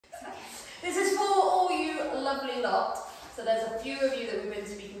This is for all you lovely lot. So there's a few of you that we've been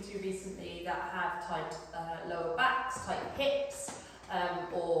speaking to recently that have tight lower backs, tight hips,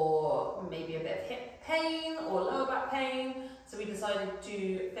 or maybe a bit of hip pain or lower back pain. So we decided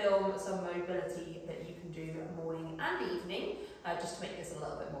to film some mobility that you can do morning and evening, just to make this a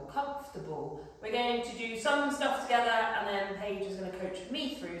little bit more comfortable. We're going to do some stuff together, and then Paige is going to coach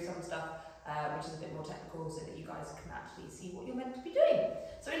me through some stuff which is a bit more technical, so that you guys can actually see what you're meant to be doing.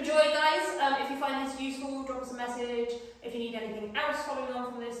 So enjoy, guys. If you find this useful, drop us a message. If you need anything else following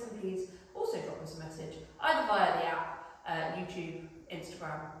on from this, then please also drop us a message, either via the app, YouTube,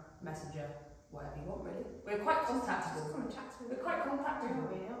 Instagram, Messenger, whatever you want, really. We're quite contactable. We're quite contactable.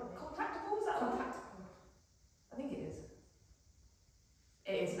 Contactable? Is that contactable? I think it is.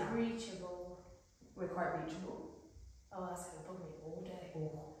 It is now. Reachable. We're quite reachable. Oh, that's going to bug me all day.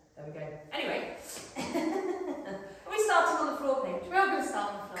 Oh. There we go. Anyway, are we starting on the floor, Paige? We're going to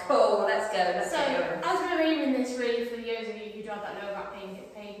start on the floor. Cool, let's go. Let's get going. As we're aiming this really for those of you who drive that lower back pain,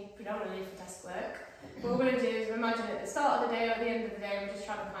 hip pain, predominantly for desk work, what we're going to do is imagine at the start of the day or at the end of the day, we're just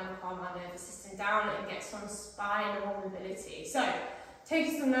trying to kind of calm our nervous system down and get some spinal mobility. So,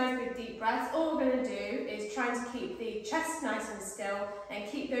 take some nice big deep breaths. All we're going to do is try to keep the chest nice and still and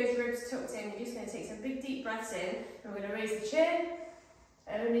keep those ribs tucked in. You're just going to take some big deep breaths in, and we're going to raise the chin.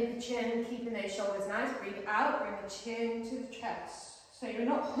 Only the chin, keeping those shoulders nice. Breathe out, bring the chin to the chest. So you're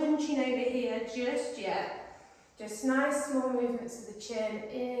not hunching over here just yet. Just nice small movements of the chin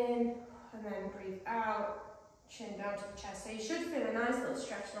in, and then breathe out, chin down to the chest. So you should feel a nice little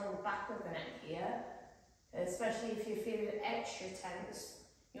stretch along the back of the neck here, especially if you're feeling extra tense.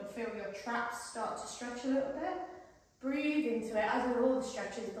 You'll feel your traps start to stretch a little bit. Breathe into it. As with all the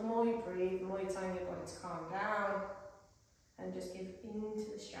stretches, the more you breathe, the more you're telling your body to calm down. And just give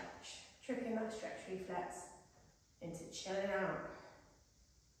into the stretch, tricking that stretch reflex into chilling out.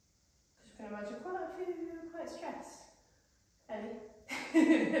 Because you can imagine quite a few of you are quite stressed. Ellie?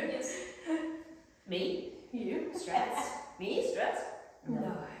 Yes. Me? You? Stressed? Me? Stressed?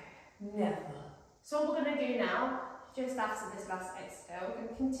 No. Never. So what we're going to do now, just after this last exhale, we're going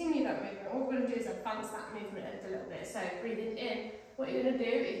to continue that movement. What we're going to do is advance that movement a little bit. So breathing in, what you're going to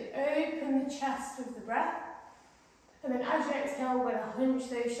do is open the chest with the breath. And then as you exhale, we're going to hunch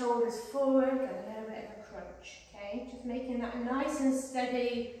those shoulders forward, get a little bit of a crunch, okay? Just making that nice and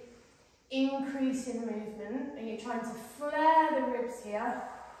steady increase in movement. And you're trying to flare the ribs here.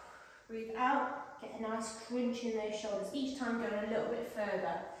 Breathe out, get a nice crunch in those shoulders, each time going a little bit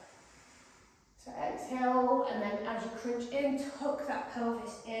further. So exhale, and then as you crunch in, tuck that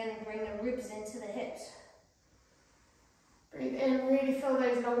pelvis in, bring the ribs into the hips. Breathe in, really fill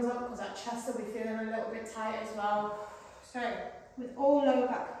those lungs up because that chest will be feeling a little bit tight as well. So, with all lower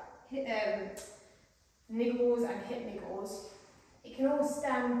back niggles and hip niggles, it can all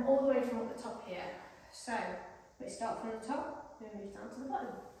stem all the way from at the top here. So, we start from the top, we move down to the bottom.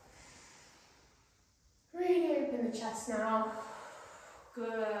 Really open the chest now.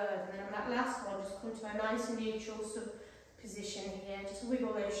 Good. And then on that last one, just come to a nice neutral position here. Just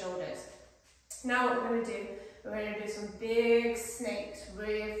wiggle those shoulders. Now what we're going to do, we're going to do some big snakes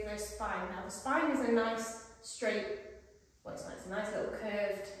with the spine. Now the spine is a nice straight, well it's a nice little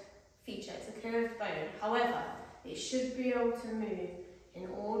curved feature, it's a curved bone. However, it should be able to move in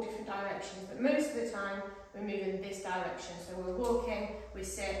all different directions, but most of the time we move in this direction. So we're walking, we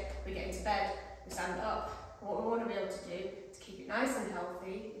sit, we get into bed, we stand up. What we want to be able to do to keep it nice and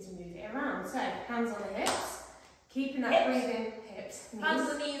healthy is move it around. So hands on the hips, keeping that breathing, hips, knees. Hands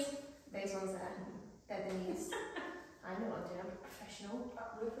on the knees. Those ones there. They're the knees. I know what I'm doing, I'm a professional.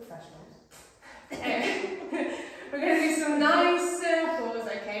 We're professionals. We're going to do some nice circles,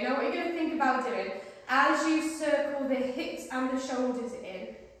 okay? Now what you're going to think about doing, as you circle the hips and the shoulders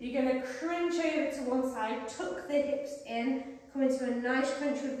in, you're going to crunch over to one side, tuck the hips in, come into a nice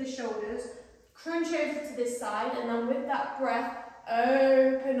crunch with the shoulders, crunch over to this side, and then with that breath,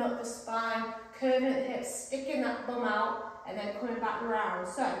 open up the spine, curving the hips, sticking that bum out, and then coming back round.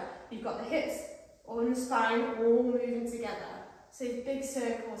 So you've got the hips on the spine all moving together. So big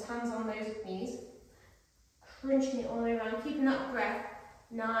circles, hands on those knees, crunching it all the way around, keeping that breath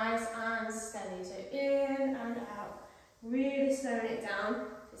nice and steady. So in and out, really slowing it down.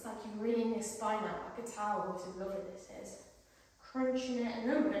 It's like you're wringing your spine out like a towel, which is lovely this is. Crunching it, and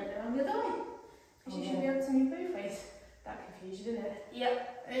then we're going to go on the other way. Because you should be able to move both ways. That confused you, didn't it?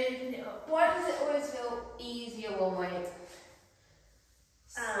 Yep. Open it up. Why does it always feel easier one way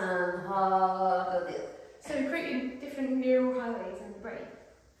and harder the other? So we're creating different neural highways in the brain.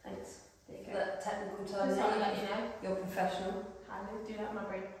 Thanks. There you go. That technical term. Just thought I'd let you know. You're professional. I would do that in my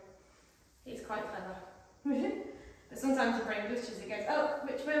brain. It's quite clever. But sometimes the brain glitches, it goes, oh,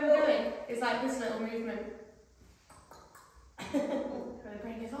 which way am I going? Is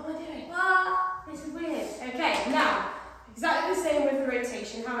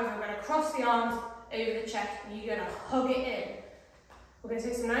We're going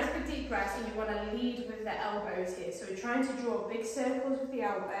to take some nice big deep breaths, and you want to lead with the elbows here. So we're trying to draw big circles with the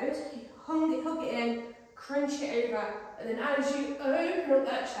elbows. You hug it in, crunch it over, and then as you open up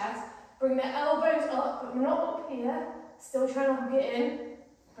that chest, bring the elbows up, but not up here. Still trying to hug it in.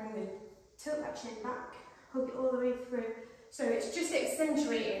 Tilt that chin back, hug it all the way through. So it's just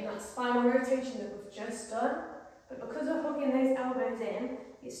accentuating that spinal rotation that we've just done. But because of hugging those elbows in,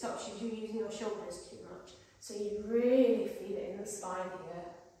 it stops you from using your shoulders too much. So you really feel it in the spine here.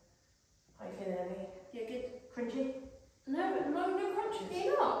 How you feeling, Ellie? Yeah, good. Crunchy? No, at the moment, no crunches.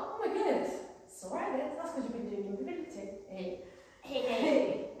 You're not? Oh my goodness. It's alright then. That's because you've been doing your mobility.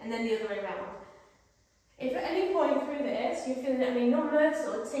 Hey. And then the other way around. If at any point through this you're feeling any numbness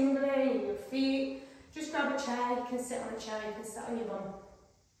or tingling in your feet, just grab a chair. You can sit on a chair, you can sit on your bum.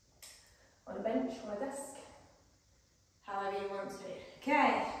 On a bench or a desk. However you want to.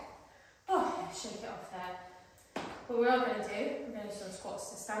 Okay. Oh, shake it off there. What we are going to do, we're going to do some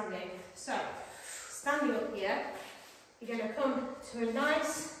squats to standing. So, standing up here, you're going to come to a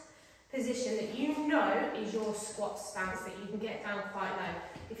nice position that you know is your squat stance, that you can get down quite low.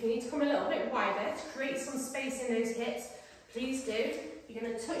 If you need to come a little bit wider to create some space in those hips, please do. You're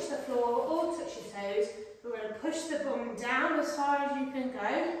going to touch the floor or touch your toes. We're going to push the bum down as far as you can go,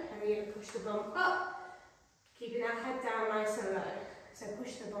 and we're going to push the bum up, keeping that head down nice and low. So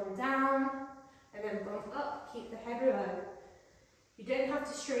push the bum down, and then bump up, keep the head low. You don't have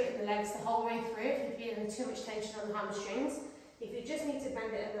to straighten the legs the whole way through if you're feeling too much tension on the hamstrings. If you just need to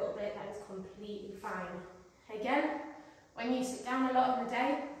bend it a little bit, that is completely fine. Again, when you sit down a lot of the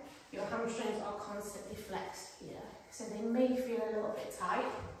day, your hamstrings are constantly flexed here. So they may feel a little bit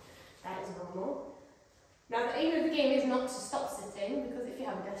tight. That is normal. Now the aim of the game is not to stop sitting, because if you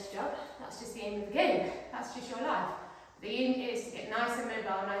have a desk job, that's just the aim of the game. That's just your life. The aim is to get nice and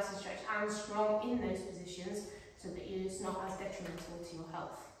mobile, nice and stretched and strong in those positions so that it's not as detrimental to your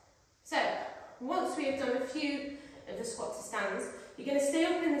health. So, once we have done a few of the squat to stands, you're going to stay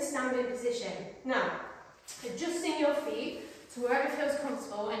up in the standing position. Now, adjusting your feet to wherever it feels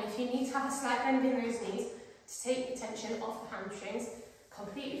comfortable, and if you need to have a slight bend in those knees to take the tension off the hamstrings,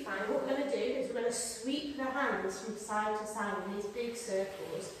 completely fine. What we're going to do is we're going to sweep the hands from side to side in these big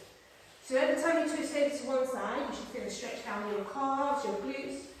circles. So every time you twist over to one side, you should feel a stretch down your calves, your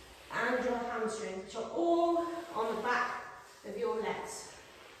glutes, and your hamstrings, which are all on the back of your legs.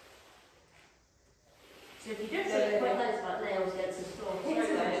 So if you don't feel quite nice about nails against the floor.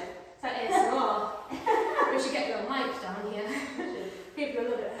 It's like ASMR. We should get your mic down here. People are a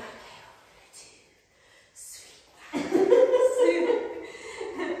little bit.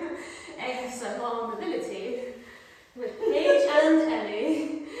 ASMR mobility with Paige and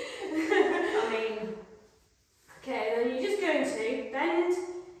Ellie. Okay, then you're just going to bend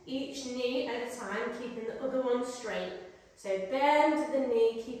each knee at a time, keeping the other one straight. So bend the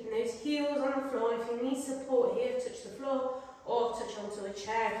knee, keeping those heels on the floor. If you need support here, touch the floor or touch onto a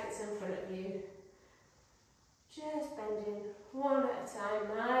chair if it's in front of you. Just bending one at a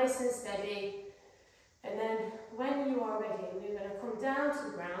time, nice and steady. And then when you are ready, we're going to come down to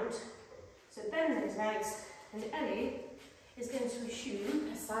the ground. So bend those legs, and Ellie is going to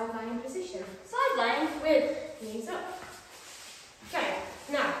assume a side lying position. Side lying with knees up. Okay,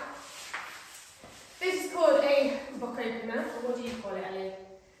 now, this is called a book opener, or what do you call it, Ellie?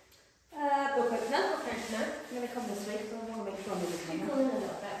 Book opener. Book opener. I'm going to come this way, so I want to make sure I'm in the You camera. come in a little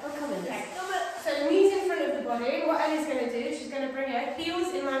bit. I'll come in Okay. this. So knees in front of the body. What Ellie's going to do, she's going to bring her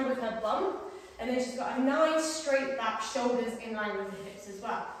heels in line with her bum, and then she's got a nice straight back, shoulders in line with the hips as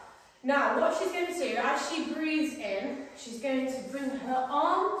well. Now, what she's going to do, as she breathes in, she's going to bring her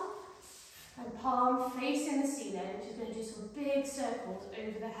arm and palm facing the ceiling. She's going to do some big circles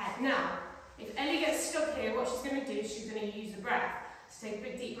over the head. Now, if Ellie gets stuck here, what she's going to do is she's going to use the breath. So take a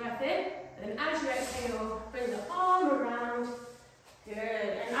big deep breath in, and then as you exhale, bring the arm around. Good.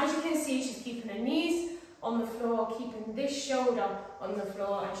 And as you can see, she's keeping her knees on the floor, keeping this shoulder on the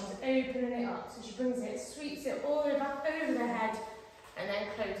floor, and she's opening it up. So she brings it, sweeps it all the way back over the head, and then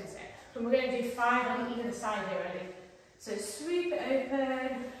closes it. And we're going to do 5 on either side here, Ellie. So sweep it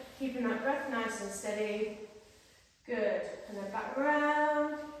open, keeping that breath nice and steady. Good. And then back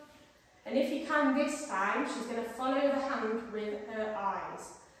around. And if you can this time, she's going to follow the hand with her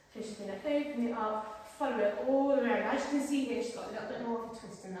eyes. So she's going to open it up, follow it all the way around. As you can see here, she's got a little bit more of a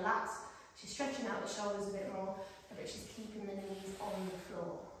twist in the lats. She's stretching out the shoulders a bit more, but she's keeping the knees on the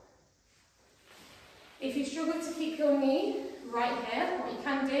floor. If you struggle to keep your knee right here, what you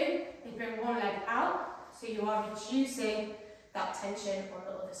can do is bring one leg out, so you are reducing that tension on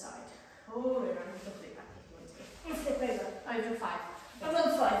the other side. All the way around, flip it back if you want to. We'll flip over. Over 5. I'm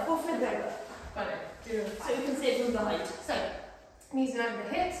on 5. We'll flip over. Got it. Do 5. So you can see it from behind. So, Knees in line with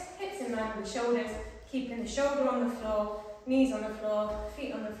the hips, hips in line with the shoulders, keeping the shoulder on the floor, knees on the floor,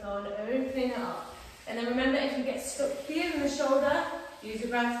 feet on the floor, and opening it up. And then remember, if you get stuck here in the shoulder, use your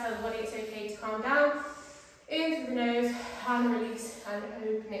breath, tell the body it's okay to calm down. In through the nose, and release, and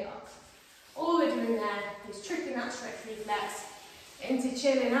open it up. All we're doing there is tricking that stretch reflex into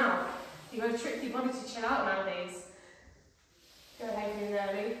chilling out. You've got to trick your body to chill out nowadays. Go ahead and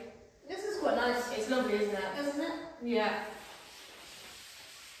there, Lee. This is quite nice. It's lovely, isn't it? Isn't it? Yeah.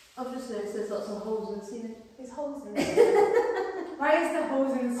 I've just noticed there's lots of holes in the ceiling. There's holes in the ceiling. Why is there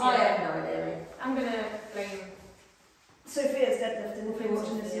holes in the ceiling? I have no idea. I'm going to blame Sophia's deadlifting if you're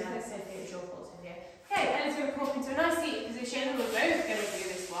watching this. Yeah, Sophia, it's your fault, Sophia. Okay, Ella's going to come up into a nice seated position, and we're both going to do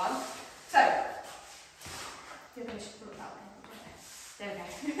this one. So, you're going to put that way. There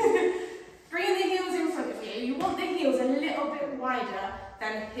we go. Bring the heels in front of you. You want the heels a little bit wider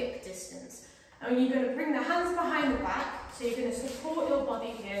than hip distance. And you're going to bring the hands behind the back, so you're going to support your body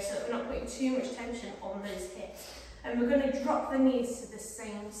here so that we're not putting too much tension on those hips. And we're going to drop the knees to the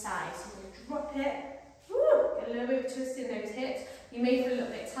same side. So we're going to drop it, woo, get a little bit of twist in those hips. You may feel a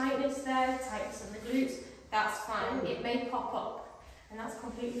little bit of tightness there, tightness on the glutes. That's fine. It may pop up, and that's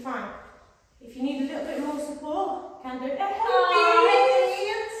completely fine. If you need a little bit more support, can do it.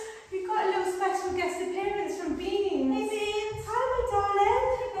 We've got a little special guest appearance from Beans. Hey Beans. Hi my darling.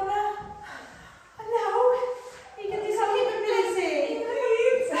 Hello. You can do some capability.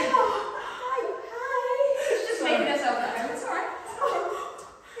 Beans. Oh, hi. She's just making herself at home. It's alright.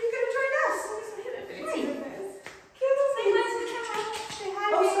 Are you going to join us? Hey. Say hi to the camera. Say hi.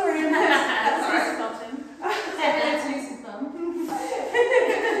 Oh, sorry. That's Lucy's bottom. That's Lucy's bum.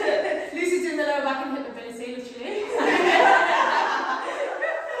 Lucy's doing the lower back and hip mobility, literally.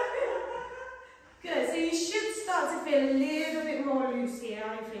 Good, so you should start to feel a little bit more loose here.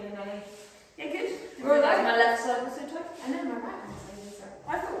 How are you feeling, Ellie? Yeah, good. Well, that's my left side was so tight. I know my right hand is so.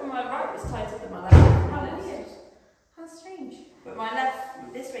 I thought my right was tighter than my left. How weird. How strange. But my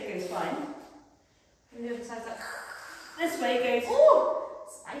left, this way goes fine. And the other side's like, This way goes. ooh,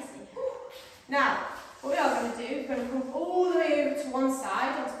 spicy. Now, what we are going to do, we're going to come all the way over to one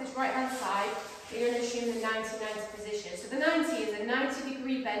side, onto this right hand side. We're going to assume the 90-90 position. So the 90 is a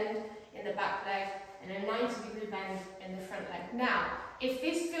 90-degree bend in the back leg and a 90-degree bend in the front leg. Now, if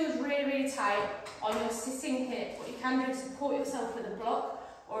this feels really, really tight on your sitting hip, what you can do is support yourself with a block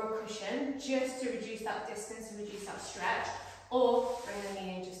or a cushion just to reduce that distance and reduce that stretch, or bring the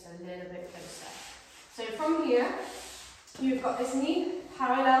knee in just a little bit closer. So from here, you've got this knee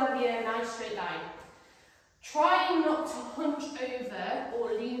parallel here, nice straight line. Try not to hunch over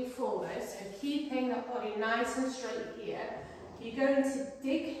or lean forward, so keeping that body nice and straight here. You're going to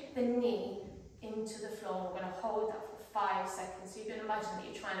dig the knee into the floor. We're going to hold that for 5 seconds. So you can imagine that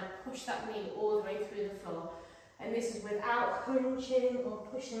you're trying to push that knee all the way through the floor. And this is without hunching or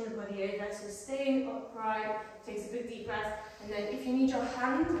pushing the body over. So staying upright, takes a big deep breath. And then if you need your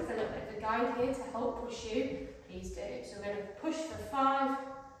hand as a little bit of a guide here to help push you, please do. So we're going to push for 5,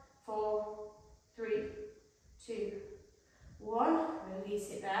 4, 3, 2, 1.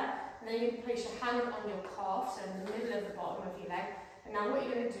 Release it there. And then you can place your hand on your calf, so in the middle of the bottom of your leg. And now what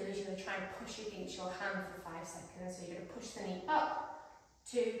you're going to do is you're going to try and push against your hand for 5 seconds. So you're going to push the knee up,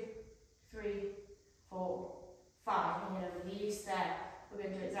 2, 3, 4, 5. And you're going to release there. We're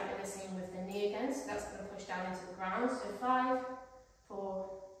going to do exactly the same with the knee again. So that's going to push down into the ground. So 5, 4,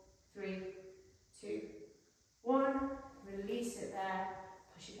 3, 2, 1. Release it there.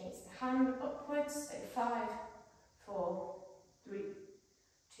 Push against the hand upwards. So 5, 4, 3,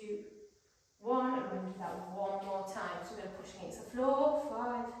 2, 1. And we're going to do that one more time. So we're going to push against the floor.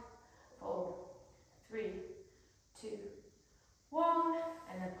 5, 4, 3, 2, 1.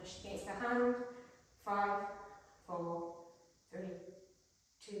 And then push against the hand. 5, 4, 3,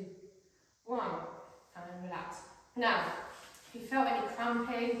 2, 1. And relax. Now, if you felt any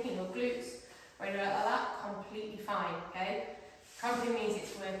cramping in your glutes or anything like that, completely fine, okay? Cramping means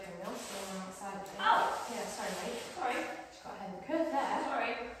it's working. Oh, so on that side. Oh! Yeah, sorry, mate. Sorry. Just got ahead of the curve there.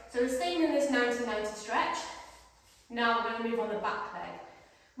 Sorry. So we're staying in this 90-90 stretch. Now we're going to move on the back leg.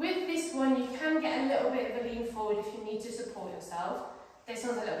 With this one, you can get a little bit of a lean forward if you need to support yourself. This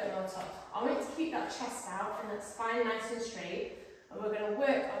one's a little bit more tough. I want you to keep that chest out and that spine nice and straight. And we're going to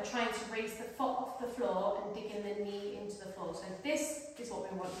work on trying to raise the foot off the floor and digging the knee into the floor. So this is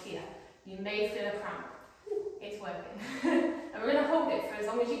what we want here. You may feel a cramp. It's working. And we're going to hold it for as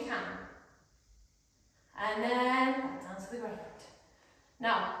long as you can. And then back down to the ground.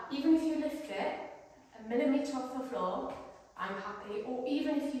 Now, even if you lift it a millimetre off the floor, I'm happy. Or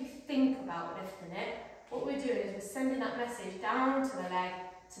even if you think about lifting it, what we're doing is we're sending that message down to the leg,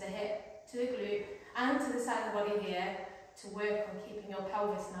 to the hip, to the glute, and to the side of the body here, to work on keeping your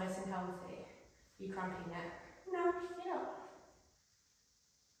pelvis nice and healthy. You cramping yet? No, you're not.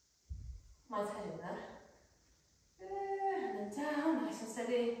 Mine's heading there. And then down, nice and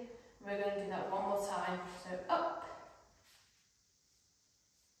steady. We're going to do that one more time. So up.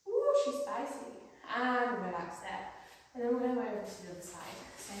 Ooh, she's spicy. And relax there. And then we're going to go over to the other side.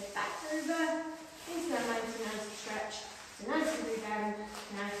 So back over into that 90-90 stretch. So 90 degree bend,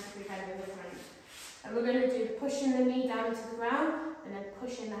 90 degree bend in the front. And we're going to do pushing the knee down into the ground and then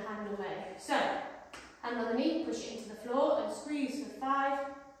pushing the hand away. So, hand on the knee, push it into the floor and squeeze for 5,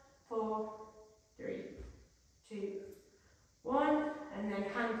 4, 3, 2, 1. And then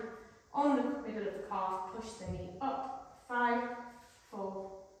hand on the middle of the calf, push the knee up. 5,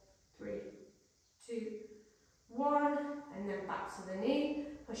 4, 3, 2, 1. And then back to the knee,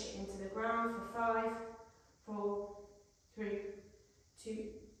 push it into the ground for 5, 4, 3, 2,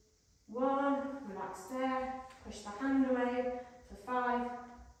 1. Relax there. Push the hand away for 5,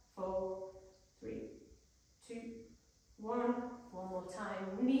 4, 3, 2, 1. One more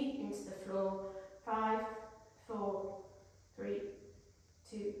time. Knee into the floor. 5, 4, 3,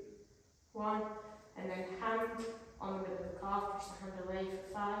 2, 1. And then hand on the middle of the calf. Push the hand away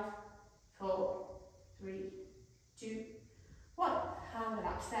for 5, 4, 3, 2, 1. And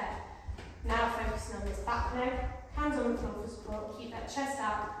relax there. Now focusing on this back leg. Hands on the floor for support. Keep that chest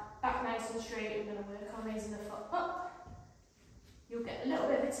out. Back nice and straight. We're going to work on raising the foot up. You'll get a little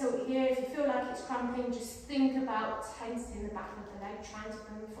bit of a tilt here. If you feel like it's cramping, just think about tensing the back of the leg, trying to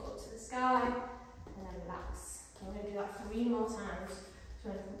bring the foot up to the sky, and then relax. I'm going to do that 3 more times. So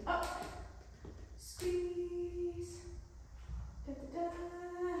I'm going to come up, squeeze, da, da, da,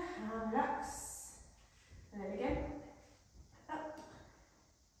 and relax. And then again, up.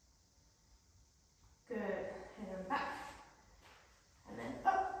 Good. And then back. And then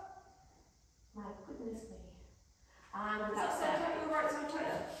up. My goodness me. And that's it. Your right side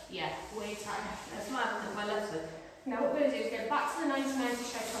tighter? Yeah, way tighter. That's my left side. Now what we're going to do is go back to the 90-90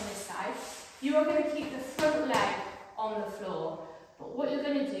 stretch on this side. You are going to keep the front leg on the floor, but what you're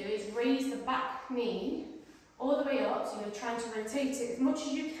going to do is raise the back knee all the way up. So you're trying to rotate it as much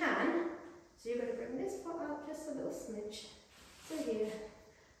as you can. So you're going to bring this foot up just a little smidge. So here,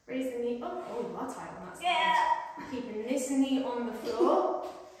 raise the knee up. Oh, you are tight on that side. Yeah. Keeping this knee on the floor,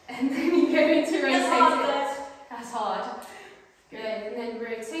 and then you're going to rotate it. That's hard. Good, and then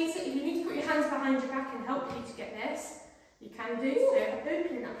rotate it. If you need to put your hands behind your back and help you to get this, you can do. So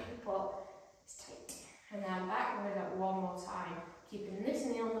opening that hip up is tight. And then back, we're going to do that one more time. Keeping this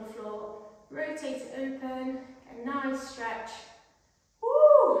knee on the floor, rotate it open, a nice stretch.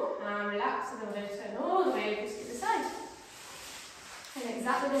 Woo! And relax, and then we're going to turn all the way over to the side. And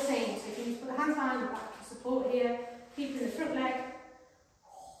exactly the same. So you can just put the hands behind your back for support here, keeping the front leg.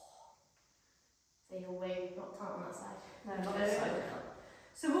 So you're way not tight on that side. No, not this side.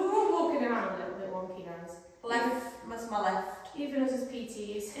 So we're all walking around a little bit wonky, guys. Left, that's my left. Even us as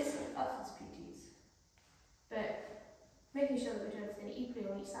PTs. Isn't us as PTs? But making sure that we do everything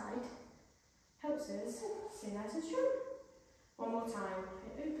equally on each side helps us stay nice and strong. One more time.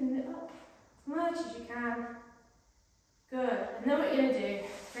 Open it up as much as you can. Good. And then what you're going to do,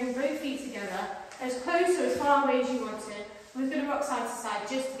 bring both feet together as close or as far away as you want to. We're going to rock side to side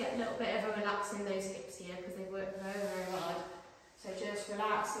just to get a little bit of a relax in those hips here because they've worked very, very hard. So just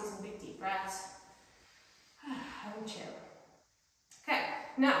relax, take some big deep breaths and chill. Okay,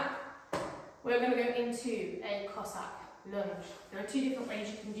 now we're going to go into a Cossack lunge. There are 2 different ways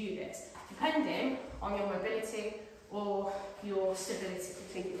you can do this, depending on your mobility or your stability.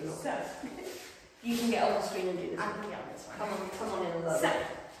 So you can get on the screen and do this. I can get on this one. Come on in a little So, bit.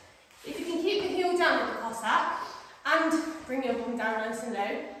 if you can keep the heel down with the Cossack and bring your bum down nice and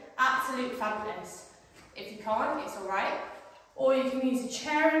low, absolutely fabulous. If you can't, it's alright. Or you can use a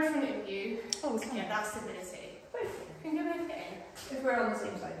chair in front of you to get that stability. Both. Can you both get in? If we're on the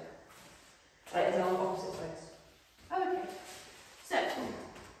same side. Like, as on opposite sides. Okay. So,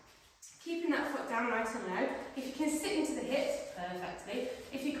 keeping that foot down nice and low. If you can sit into the hips perfectly.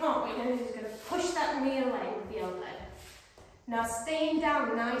 If you can't, what you're going to do is going to push that knee away with the elbow. Now, staying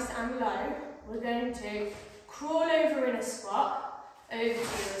down nice and low, we're going to crawl over in a squat over to the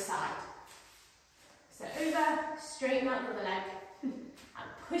other side. So over, straighten out the other leg, and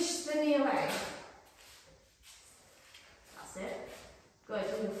push the knee away. That's it. Good,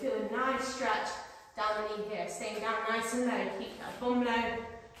 you'll feel a nice stretch down the knee here. Staying down nice and low, keep that bum low,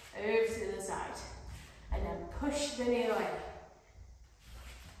 over to the other side. And then push the knee away.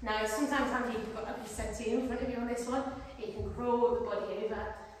 Now, sometimes handy if you've got a settee in front of you on this one, you can crawl the body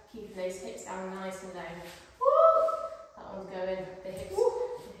over, keeping those hips down nice and low. Woo! That one's going, the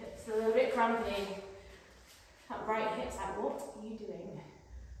hips are a little bit crampy. That right hip's like, what are you doing?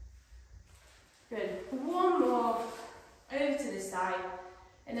 Good. One more. Over to this side.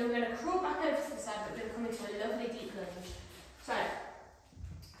 And then we're going to crawl back over to the side, but we're going to come into a lovely deep lunge. So,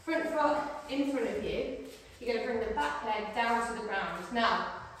 front foot in front of you. You're going to bring the back leg down to the ground. Now,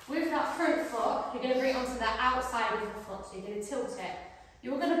 with that front foot, you're going to bring it onto the outside of the foot, so you're going to tilt it.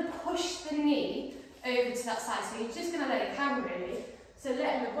 You're going to push the knee over to that side, so you're just going to let it hang really. So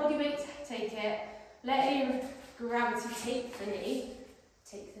letting the body weight take it, letting gravity take the knee.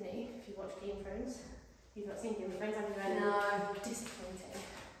 Take the knee, if you watch Game of Thrones. You've not seen Game of Thrones, have you read it? No. Disappointing.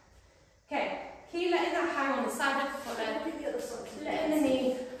 Okay, keep letting that hang on the side of the foot then. Letting the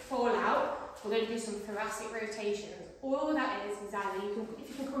knee fall out. We're going to do some thoracic rotations. All that is either you can, if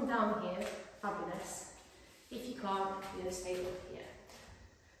you can come down here, fabulous. If you can't, you're going to stay up here.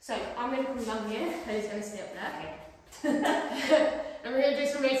 So I'm going to come down here, and he's going to stay up there. Okay. And we're going to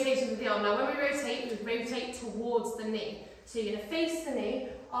do some rotations with the arm. Now when we rotate towards the knee. So you're going to face the knee,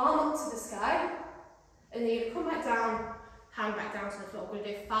 arm up to the sky, and then you're going to come back down, hand back down to the floor. We're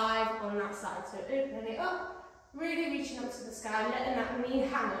going to do 5 on that side. So opening it up, really reaching up to the sky, letting that knee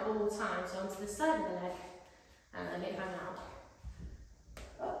hang at all times. So onto the side of the leg, and then it hang out.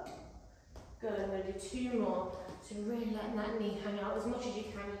 Up. Good, I'm going to do 2 more. So really letting that knee hang out as much as you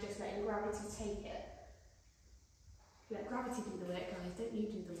can, you're just letting gravity take it. Let gravity do the work, guys, don't you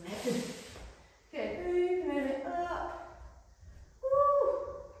do the work. Good, opening it up.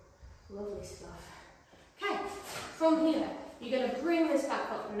 Woo! Lovely stuff. Okay, from here, you're going to bring this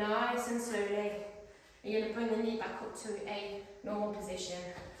back up nice and slowly. You're going to bring the knee back up to a normal position,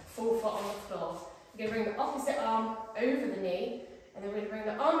 full foot on the floor. You're going to bring the opposite arm over the knee, and then we're going to bring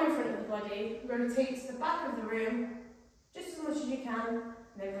the arm in front of the body, rotate to the back of the room, just as much as you can,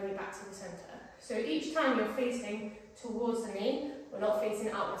 and then bring it back to the centre. So each time you're facing towards the knee, we're not facing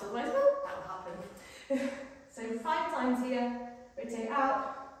outwards, otherwise that will happen. So 5 times here, rotate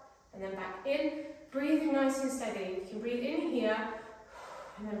out, and then back in, breathing nice and steady. You can breathe in here,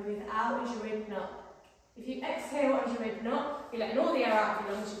 and then breathe out as you open up. If you exhale as you open up, you're letting all the air out of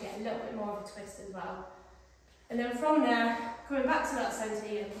your lungs, you get a little bit more of a twist as well. And then from there, coming back to that centre,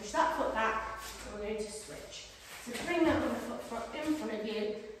 you're going to push that foot back, and we're going to switch. So bring that other foot in front of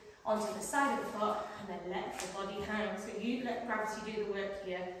you, onto the side of the foot, and then let the body hang. So you let gravity do the work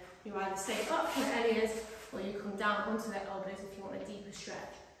here. You either stay up with areas, or you come down onto the elbows if you want a deeper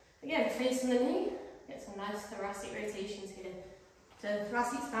stretch. Again, facing the knee, get some nice thoracic rotations here. So the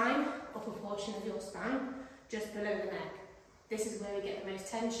thoracic spine, upper portion of your spine, just below the neck. This is where we get the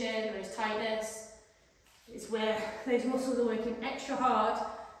most tension, the most tightness. It's where those muscles are working extra hard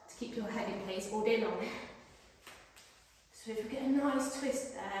to keep your head in place all day long. So if we get a nice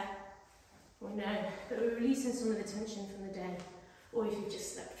twist there, we know that we're releasing some of the tension from the day, or if you've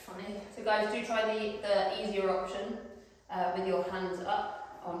just slept funny. So guys, do try the easier option with your hands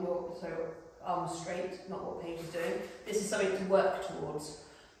up on your, so arms straight, not what Paige is doing. This is something to work towards,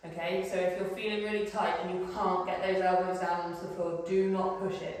 okay? So if you're feeling really tight and you can't get those elbows down onto the floor, do not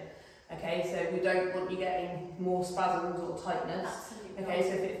push it, okay? So we don't want you getting more spasms or tightness. Absolutely. Okay,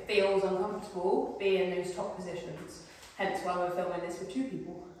 so if it feels uncomfortable, be in those top positions. Hence why we're filming this with 2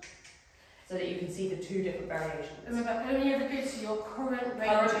 people, so that you can see the 2 different variations. Remember, only ever go to your current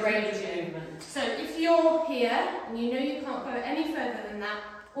range of movement. So if you're here and you know you can't go any further than that,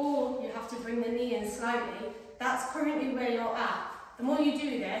 or you have to bring the knee in slightly, that's currently where you're at. The more you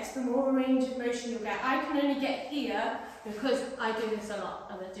do this, the more range of motion you'll get. I can only get here because I do this a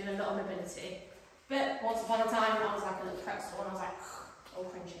lot, and I do a lot of mobility. But once upon a time, I was like a little pretzel, and I was like, oh,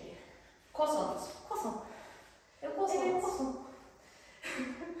 crunchy. Croissants. Croissant. Le croissant. Le croissant.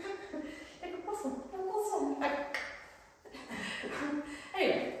 Le croissant. Le croissant.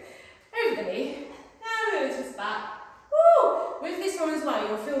 Anyway, over the knee. Now we're just back. Woo! With this one as well,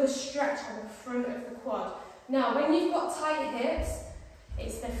 you'll feel the stretch on the front of the quad. Now, when you've got tight hips,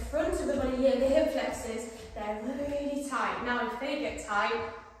 it's the front of the body here, the hip flexors, they're really tight. Now, if they get tight,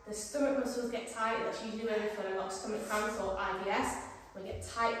 the stomach muscles get tight. That's usually where we feel a lot of stomach cramps or IBS. We get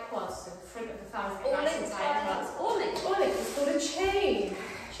tight quads, so the front of the thighs get nice and tight quads. All linked. All linked. It's called a chain.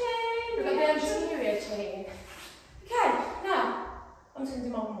 Chain. We've got the anterior chain. Okay, now, I'm just going to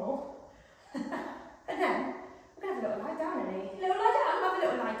do one more. And then, we're going to have a little lie down, Ellie. Little lie down. Have a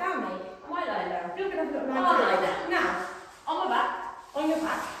little lie down, mate. I might lie down. You're going to have a little lie I'll down. lie down. Now, On my back. on your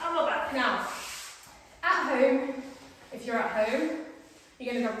back. On my back. Now, at home, if you're at home,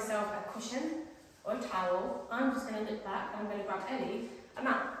 you're going to grab yourself a cushion or a towel. I'm just going to look back and I'm going to grab Ellie a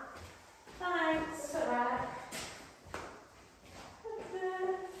mat. Thanks. Put that.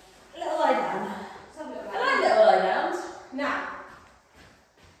 Little lie down. Let's have a little I like little lie downs. Now,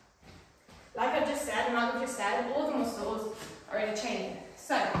 like I've just said, and like I've just said,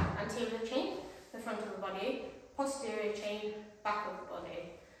 So, anterior chain, the front of the body, posterior chain, back of the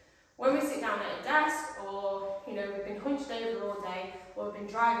body. When we sit down at a desk, or we've been hunched over all day, or we've been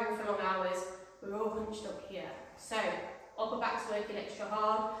driving for long hours, we're all hunched up here. So, upper back's working extra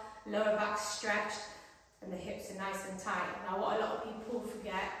hard, lower back's stretched, and the hips are nice and tight. Now, what a lot of people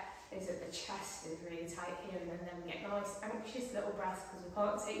forget is that the chest is really tight here, and then we get nice, anxious little breaths because we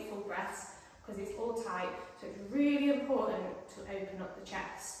can't take full breaths because it's all tight. So it's really important to open up the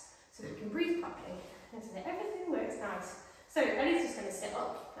chest so that we can breathe properly and so that everything works nice. So Ellie's just going to sit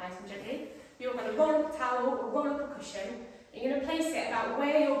up nice and gently. You're going to roll up a towel or roll up a cushion. You're going to place it about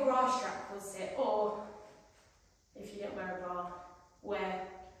where your bra strap will sit, or if you don't wear a bra, where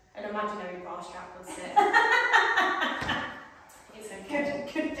an imaginary bra strap would sit. It's okay.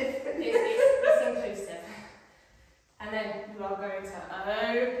 Good difference. It's inclusive. And then you are going to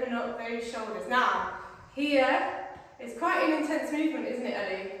open up those shoulders. Now, here is quite an intense movement, isn't it,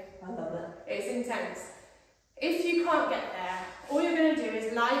 Ellie? I love it. It's intense. If you can't get there, all you're going to do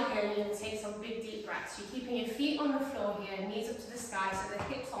is lie here and you take some big deep breaths. You're keeping your feet on the floor here, knees up to the sky so the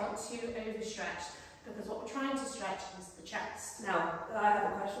hips aren't too overstretched, because what we're trying to stretch is the chest. Now, I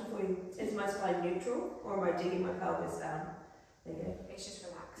have a question for you. Is my spine neutral, or am I digging my pelvis down? There you go. It's just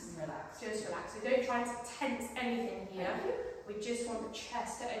relax. Relax. Just relax. So don't try to tense anything here. We just want the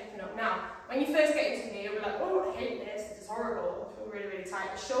chest to open up. Now, when you first get into here, you'll be like, oh, I hate this. This is horrible. I feel really, really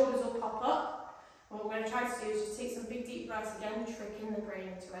tight. The shoulders will pop up. And what we're going to try to do is just take some big deep breaths again, tricking the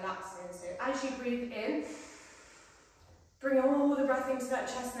brain to relax in. So as you breathe in, bring all the breath into that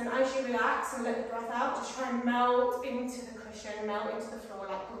chest, and then as you relax and let the breath out, just try and melt into the cushion, melt into the floor,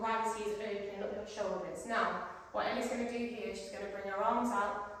 like gravity is opening up your shoulders. Now, what Ellie's going to do here is she's going to bring her arms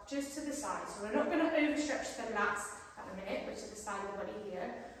out just to the side. So we're not going to overstretch the lats at the minute, which is the side of the body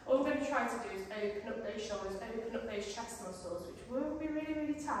here. All we're going to try to do is open up those shoulders, open up those chest muscles, which will be really,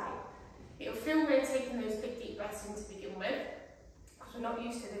 really tight. It'll feel weird taking those big deep breaths in to begin with, because we're not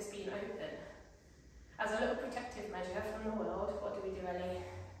used to this being open. As a little protective measure from the world, what do we do, Ellie?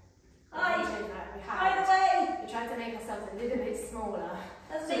 Hi! Hide away! We try to make ourselves a little bit smaller.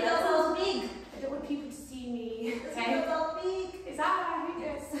 Let's make ourselves big. I don't want people to see me. Let's make ourselves big. Is that how I do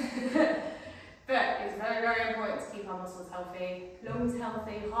this? But it's very, very important to keep our muscles healthy, lungs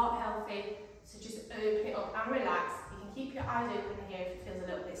healthy, heart healthy. So just open it up and relax. You can keep your eyes open here if it feels a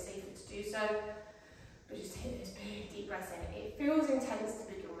little bit safer to do so. But just take those big deep breaths in. It feels intense to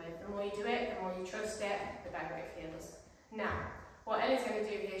begin with. The more you do it, the more you trust it, the better it feels. Now, what Ellie's going to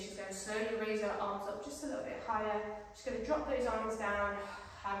do here, she's going to slowly raise her arms up just a little bit higher. She's going to drop those arms down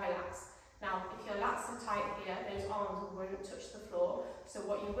and relax. Now, if your lats are tight here, those arms won't touch the floor. So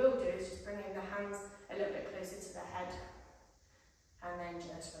what you will do is just bring in the hands a little bit closer to the head and then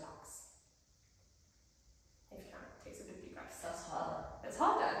just relax. If you can, take some big deep breaths. That's harder. That's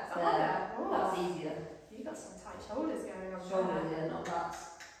harder. Is that Yeah, harder? Oh. that's easier. You've got some tight shoulders going on. Shoulders, there. yeah, not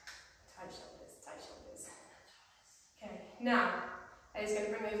lats. Tight shoulders, tight shoulders. Okay, now, Ellie's going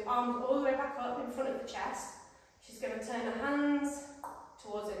to bring those arms all the way back up in front of the chest. She's going to turn her hands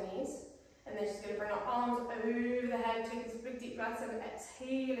towards her knees. And then she's going to bring her arms over the head, taking some big deep breaths and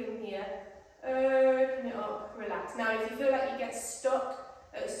exhaling here. Open it up, relax. Now, if you feel like you get stuck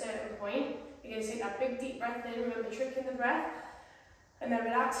at a certain point, you're going to take that big deep breath in, remember tricking the breath, and then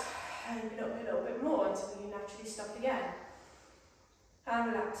relax, and open up a little bit more until you naturally stop again.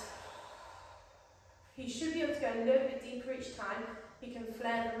 And relax. You should be able to go a little bit deeper each time. You can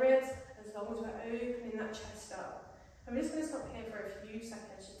flare the ribs as long as we're opening that chest up. I'm just going to stop here for a few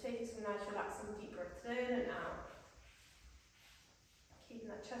seconds, just taking some nice relaxing deep breaths in and out. Keeping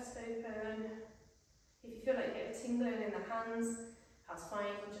that chest open. If you feel like you get a tingling in the hands, that's fine.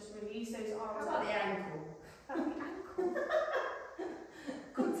 You can just release those arms. How about the ankle? The ankle?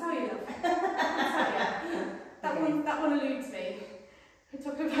 Couldn't tell you that. That one eludes me. We're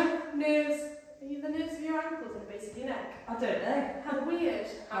talking about nerves. Are you the nerves of your ankles and the base of your neck? I don't know. How weird.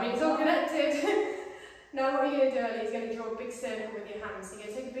 I mean, it's all connected. Now what you're going to do, Ellie, is going to draw a big circle with your hands. So you're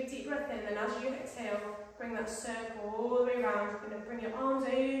going to take a big deep breath in, and then as you exhale, bring that circle all the way around. You're going to bring your arms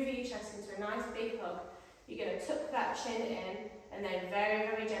over your chest into a nice big hug. You're going to tuck that chin in, and then very,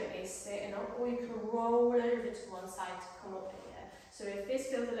 very gently sitting up, or you can roll over to one side to come up here. So if this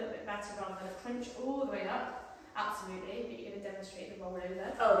feels a little bit better, rather than a crunch all the way up, absolutely, but you're going to demonstrate the roll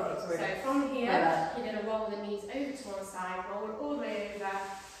over. Oh, okay, sorry. So from here, you're going to roll the knees over to one side, roll all the way over,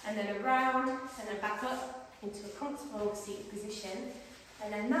 and then around, and then back up into a comfortable seat position.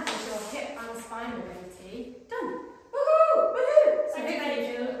 And then that is your hip and spine mobility done. Woohoo! Woohoo! So hopefully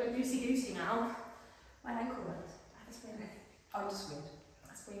you feel a little bit loosey-goosey now. My ankle hurts. That's weird. I'm just weird.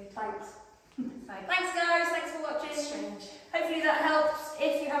 That's weird. Thanks. Like, Thanks guys, thanks for watching. strange. Hopefully that helps. If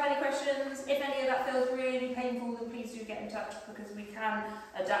questions. If any of that feels really painful, then please do get in touch, because we can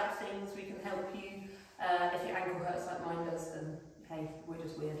adapt things, we can help you. If your ankle hurts like mine does, then hey, we're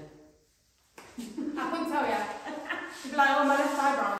just weird. I couldn't tell you. You'd be like, oh, my left eyebrow.